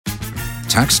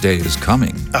Tax day is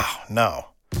coming. Oh, no.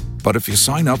 But if you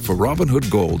sign up for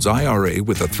Robinhood Gold's IRA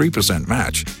with a 3%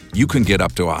 match, you can get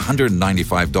up to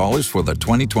 $195 for the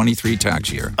 2023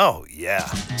 tax year. Oh, yeah.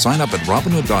 Sign up at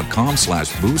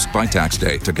Robinhood.com/boost by tax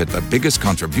day to get the biggest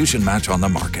contribution match on the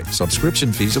market.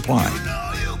 Subscription fees apply.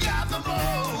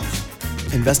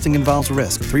 Investing involves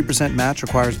risk. 3% match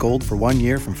requires gold for 1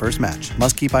 year from first match.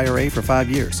 Must keep IRA for 5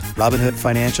 years. Robinhood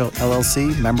Financial,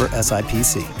 LLC, member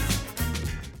SIPC.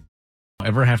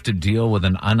 Ever have to deal with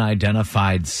an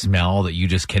unidentified smell that you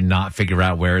just cannot figure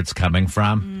out where it's coming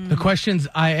from? The questions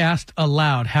I asked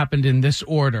aloud happened in this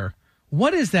order.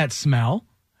 What is that smell?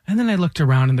 And then I looked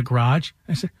around in the garage.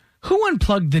 I said, who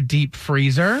unplugged the deep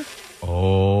freezer?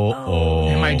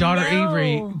 And my daughter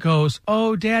Avery goes,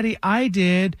 oh, Daddy, I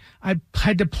did. I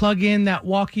had to plug in that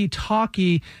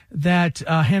walkie-talkie that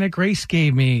Hannah Grace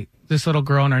gave me. This little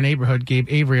girl in our neighborhood gave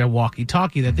Avery a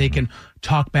walkie-talkie that they can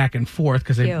talk back and forth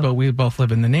because we both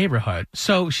live in the neighborhood.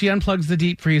 So she unplugs the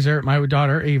deep freezer. My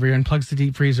daughter Avery unplugs the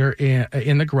deep freezer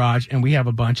in the garage, and we have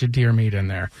a bunch of deer meat in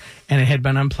there. And it had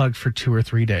been unplugged for 2 or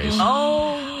 3 days.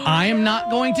 I am not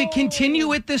going to continue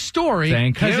with this story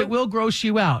because it will gross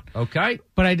you out. Okay.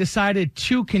 But I decided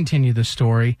to continue the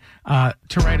story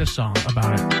to write a song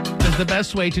about it. Because the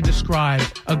best way to describe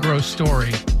a gross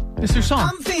story is through song.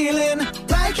 I'm feeling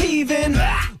like heaving,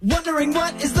 wondering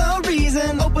what is the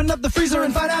reason. Open up the freezer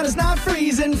and find out it's not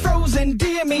freezing. Frozen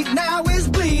deer meat now is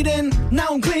bleeding. Now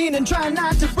I'm clean and trying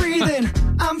not to breathe in.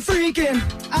 I'm freaking.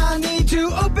 I need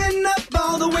to open up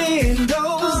all the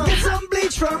windows. Get some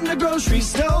bleach from the grocery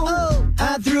store.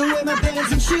 I threw away my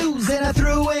pants and shoes, and I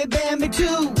threw away Bambi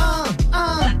too.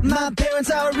 My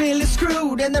parents are really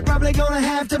screwed, and they're probably gonna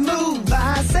have to move.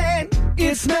 I said,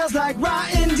 it smells like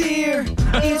rotten deer.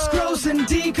 It's gross and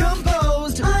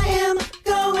decomposed. I am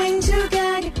going to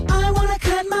gag. I want to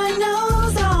cut my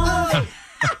nose off.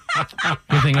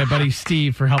 Good thing my buddy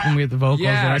Steve for helping me with the vocals,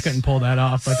 and I couldn't pull that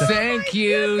off. But Thank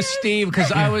you, Steve,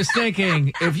 because I was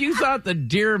thinking, if you thought the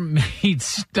deer meat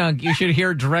stunk, you should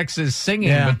hear Drex's singing.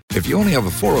 Yeah. If you only have a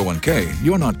 401k,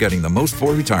 you're not getting the most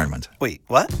for retirement. Wait,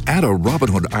 what? Add a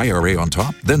Robinhood IRA on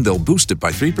top, then they'll boost it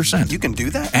by 3%. You can do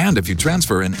that? And if you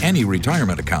transfer in any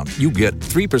retirement account, you get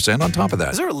 3% on top of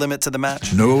that. Is there a limit to the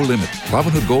match? No limit.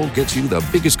 Robinhood Gold gets you the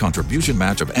biggest contribution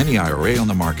match of any IRA on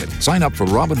the market. Sign up for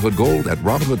Robinhood Gold at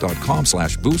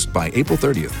Robinhood.com/boost by April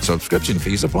 30th. Subscription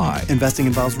fees apply. Investing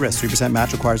involves risk. 3%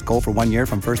 match requires gold for 1 year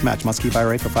from first match. Must keep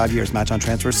IRA for 5 years. Match on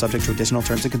transfers subject to additional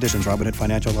terms and conditions. Robinhood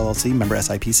Financial, LLC, member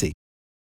SIPC.